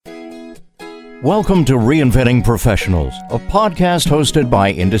Welcome to Reinventing Professionals, a podcast hosted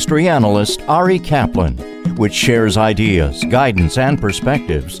by industry analyst Ari Kaplan, which shares ideas, guidance, and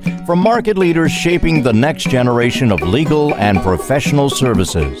perspectives from market leaders shaping the next generation of legal and professional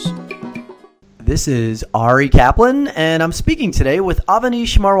services. This is Ari Kaplan, and I'm speaking today with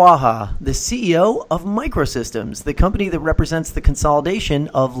Avanish Marwaha, the CEO of Microsystems, the company that represents the consolidation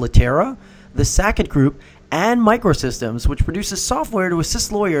of Litera, the Sackett Group, and Microsystems, which produces software to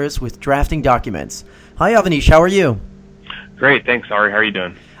assist lawyers with drafting documents. Hi, Avanish. How are you? Great. Thanks, Ari. How are you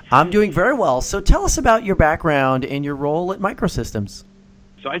doing? I'm doing very well. So tell us about your background and your role at Microsystems.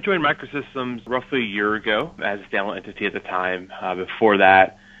 So I joined Microsystems roughly a year ago as a standalone entity at the time. Before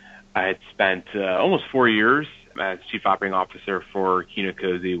that, I had spent almost 4 years as Chief Operating Officer for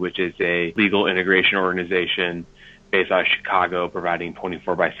Kinokozi, which is a legal integration organization based out of Chicago, providing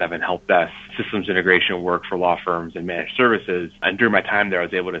 24/7 help desk systems integration work for law firms and managed services. And during my time there, I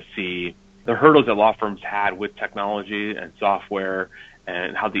was able to see the hurdles that law firms had with technology and software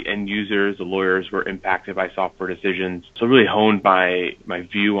and how the end users, the lawyers, were impacted by software decisions. So really honed my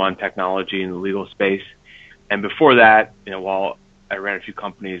view on technology in the legal space. And before that, while I ran a few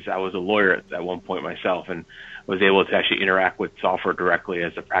companies, I was a lawyer at one point myself and was able to actually interact with software directly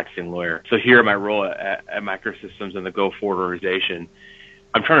as a practicing lawyer. So here in my role at Microsystems and the Go Forward organization,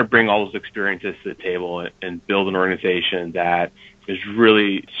 I'm trying to bring all those experiences to the table and build an organization that is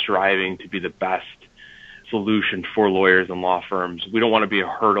really striving to be the best solution for lawyers and law firms. We don't want to be a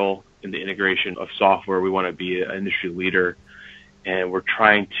hurdle in the integration of software. We want to be an industry leader, and we're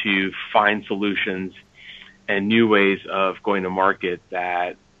trying to find solutions and new ways of going to market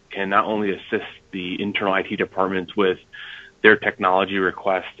that can not only assist the internal IT departments with their technology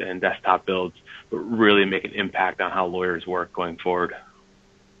requests and desktop builds, but really make an impact on how lawyers work going forward.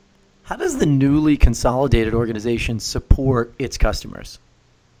 How does the newly consolidated organization support its customers?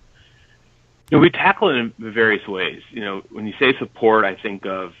 We tackle it in various ways. When you say support, I think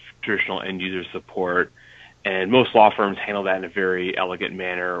of traditional end user support, and most law firms handle that in a very elegant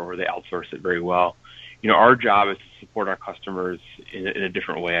manner, or they outsource it very well. Our job is to support our customers in a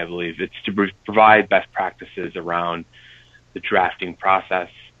different way, I believe. It's to provide best practices around the drafting process.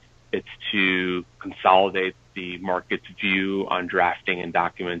 It's to consolidate the market's view on drafting and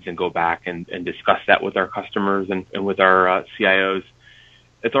documents and go back and discuss that with our customers and with our CIOs.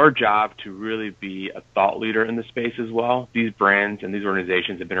 It's our job to really be a thought leader in the space as well. These brands and these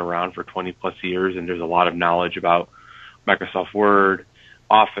organizations have been around for 20 plus years, and there's a lot of knowledge about Microsoft Word,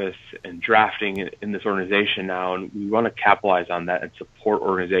 Office, and drafting in this organization now, and we want to capitalize on that and support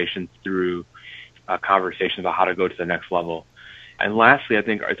organizations through conversations about how to go to the next level. And lastly, I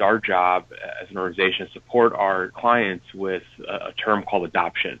think it's our job as an organization to support our clients with a term called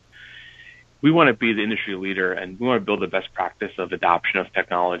adoption. We want to be the industry leader, and we want to build the best practice of adoption of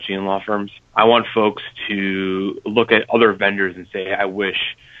technology in law firms. I want folks to look at other vendors and say, I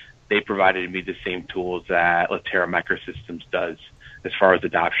wish they provided me the same tools that Litera Microsystems does as far as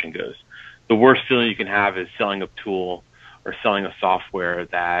adoption goes. The worst feeling you can have is selling a tool or selling a software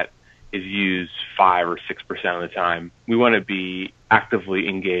that is used 5 or 6% of the time. We want to be actively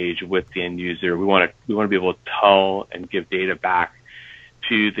engaged with the end user. We want to be able to tell and give data back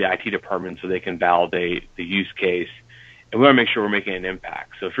to the IT department so they can validate the use case. And we want to make sure we're making an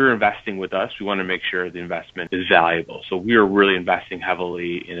impact. So if you're investing with us, we want to make sure the investment is valuable. So we are really investing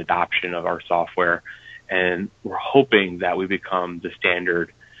heavily in adoption of our software, and we're hoping that we become the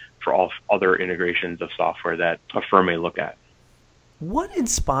standard for all other integrations of software that a firm may look at. What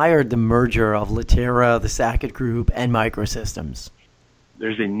inspired the merger of Litera, the Sackett Group, and Microsystems?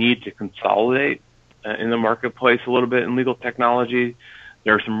 There's a need to consolidate in the marketplace a little bit in legal technology.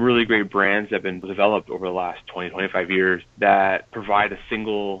 There are some really great brands that have been developed over the last 20, 25 years that provide a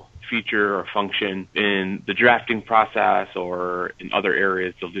single feature or function in the drafting process or in other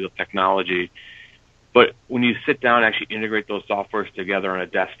areas of legal technology. But when you sit down and actually integrate those softwares together on a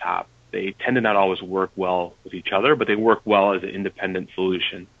desktop, they tend to not always work well with each other, but they work well as an independent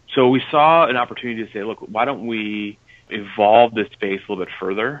solution. So we saw an opportunity to say, look, why don't we evolve this space a little bit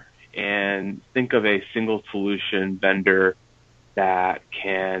further and think of a single solution vendor that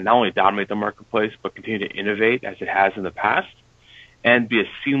can not only dominate the marketplace, but continue to innovate as it has in the past and be a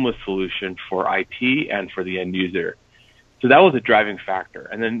seamless solution for IT and for the end user. So that was a driving factor.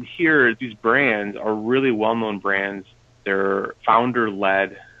 And then here, these brands are really well-known brands. They're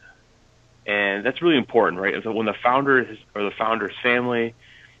founder-led, and that's really important, right? So when the founders or the founder's family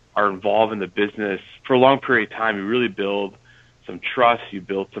are involved in the business for a long period of time, you really build some trust, you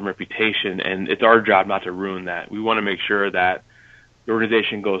build some reputation, and it's our job not to ruin that. We want to make sure that the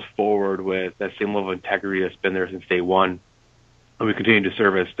organization goes forward with that same level of integrity that's been there since day one, and we continue to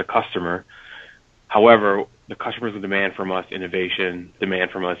service the customer However, the customers will demand from us innovation,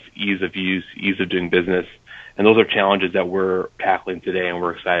 demand from us ease of use, ease of doing business, and those are challenges that we're tackling today and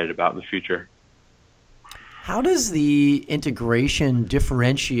we're excited about in the future. How does the integration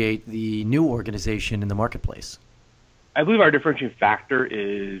differentiate the new organization in the marketplace? I believe our differentiating factor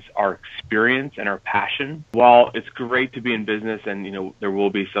is our experience and our passion. While it's great to be in business and, there will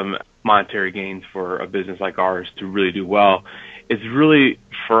be some monetary gains for a business like ours to really do well, it's really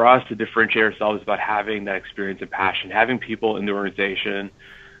for us to differentiate ourselves about having that experience and passion, having people in the organization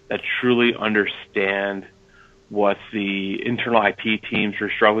that truly understand what the internal IT teams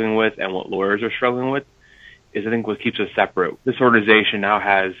are struggling with and what lawyers are struggling with is, I think, what keeps us separate. This organization now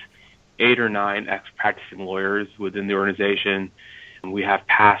has 8 or 9 ex-practicing lawyers within the organization. We have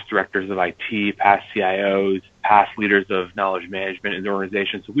past directors of IT, past CIOs, past leaders of knowledge management in the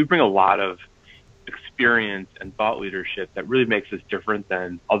organization. So we bring a lot of experience and thought leadership that really makes us different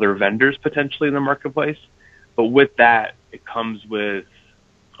than other vendors potentially in the marketplace. But with that, it comes with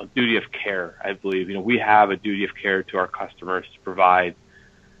a duty of care, I believe. We have a duty of care to our customers to provide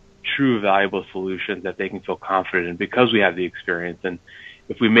true valuable solutions that they can feel confident in because we have the experience. And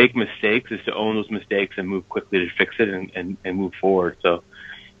if we make mistakes, is to own those mistakes and move quickly to fix it and move forward. So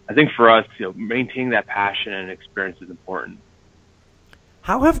I think for us, maintaining that passion and experience is important.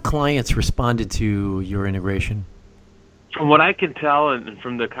 How have clients responded to your integration? From what I can tell and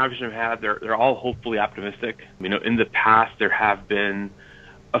from the conversation I've had, they're all hopefully optimistic. In the past, there have been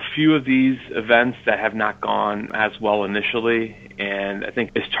a few of these events that have not gone as well initially, and I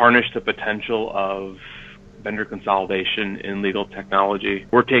think it's tarnished the potential of vendor consolidation in legal technology.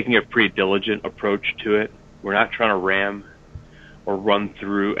 We're taking a pretty diligent approach to it. We're not trying to ram or run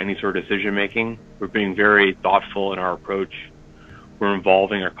through any sort of decision making. We're being very thoughtful in our approach. We're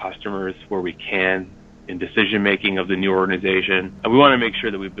involving our customers where we can in decision making of the new organization. And we want to make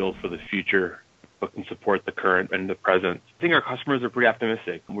sure that we build for the future but can support the current and the present. I think our customers are pretty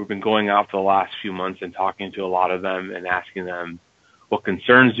optimistic. We've been going out for the last few months and talking to a lot of them and asking them what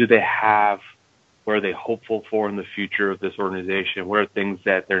concerns do they have, what are they hopeful for in the future of this organization, what are things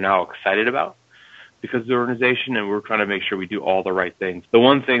that they're now excited about because of the organization, and we're trying to make sure we do all the right things. The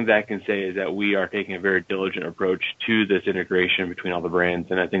one thing that I can say is that we are taking a very diligent approach to this integration between all the brands,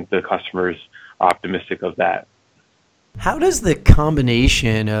 and I think the customers are optimistic of that. How does the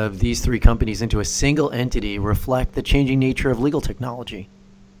combination of these 3 companies into a single entity reflect the changing nature of legal technology?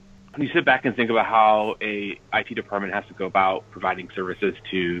 When you sit back and think about how a IT department has to go about providing services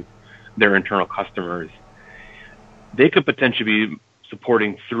to their internal customers, they could potentially be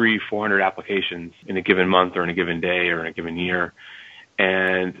supporting 300-400 applications in a given month or in a given day or in a given year.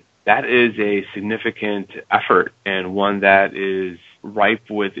 And that is a significant effort and one that is ripe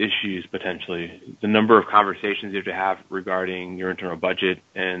with issues potentially. The number of conversations you have to have regarding your internal budget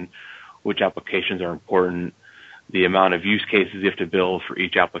and which applications are important, the amount of use cases you have to build for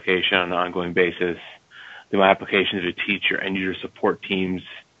each application on an ongoing basis, the amount of applications to teach your end user support teams.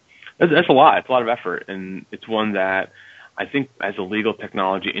 That's a lot. It's a lot of effort. And it's one that I think as a legal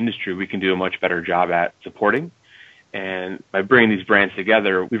technology industry, we can do a much better job at supporting. And by bringing these brands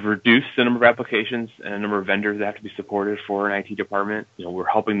together, we've reduced the number of applications and the number of vendors that have to be supported for an IT department. We're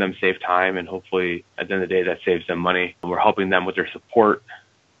helping them save time, and hopefully at the end of the day, that saves them money. We're helping them with their support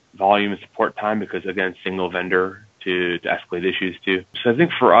volume and support time because, again, single vendor to escalate issues to. So I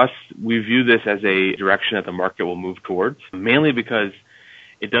think for us, we view this as a direction that the market will move towards, mainly because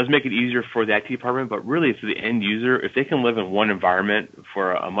it does make it easier for the IT department, but really for the end user, if they can live in one environment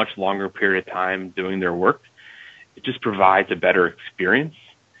for a much longer period of time doing their work, it just provides a better experience.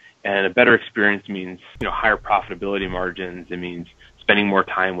 And a better experience means, higher profitability margins. It means spending more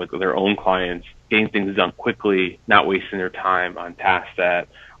time with their own clients, getting things done quickly, not wasting their time on tasks that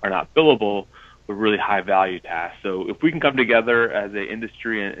are not billable, but really high value tasks. So if we can come together as an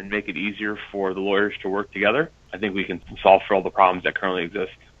industry and make it easier for the lawyers to work together, I think we can solve for all the problems that currently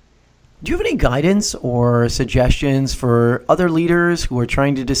exist. Do you have any guidance or suggestions for other leaders who are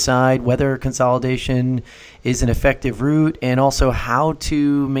trying to decide whether consolidation is an effective route and also how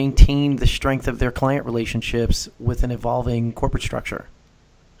to maintain the strength of their client relationships with an evolving corporate structure?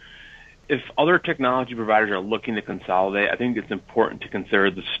 If other technology providers are looking to consolidate, I think it's important to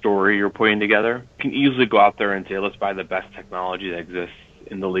consider the story you're putting together. You can easily go out there and say, let's buy the best technology that exists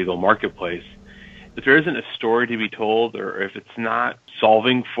in the legal marketplace. If there isn't a story to be told, or if it's not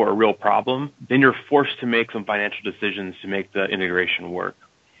solving for a real problem, then you're forced to make some financial decisions to make the integration work.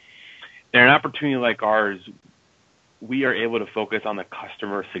 In an opportunity like ours, we are able to focus on the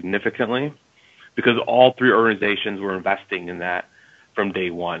customer significantly because all 3 organizations were investing in that from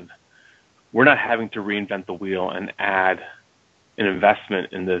day one. We're not having to reinvent the wheel and add an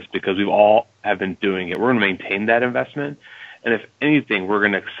investment in this because we've all have been doing it. We're going to maintain that investment. And if anything, we're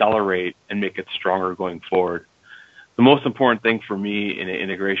going to accelerate and make it stronger going forward. The most important thing for me in an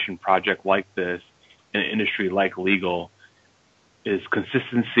integration project like this, in an industry like legal, is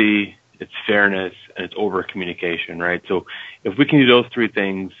consistency, it's fairness, and it's over communication, right? So if we can do those three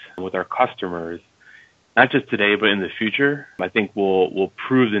things with our customers, not just today, but in the future, I think we'll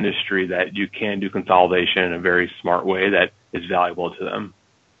prove the industry that you can do consolidation in a very smart way that is valuable to them.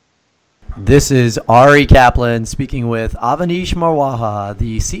 This is Ari Kaplan speaking with Avanish Marwaha,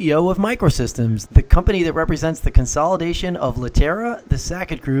 the CEO of Microsystems, the company that represents the consolidation of Litera, the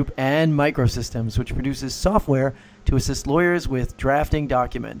Sackett Group, and Microsystems, which produces software to assist lawyers with drafting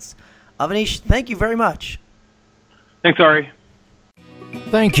documents. Avanish, thank you very much. Thanks, Ari.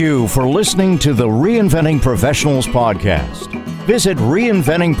 Thank you for listening to the Reinventing Professionals podcast. Visit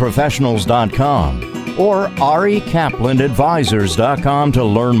reinventingprofessionals.com or arikaplanadvisors.com to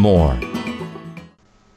learn more.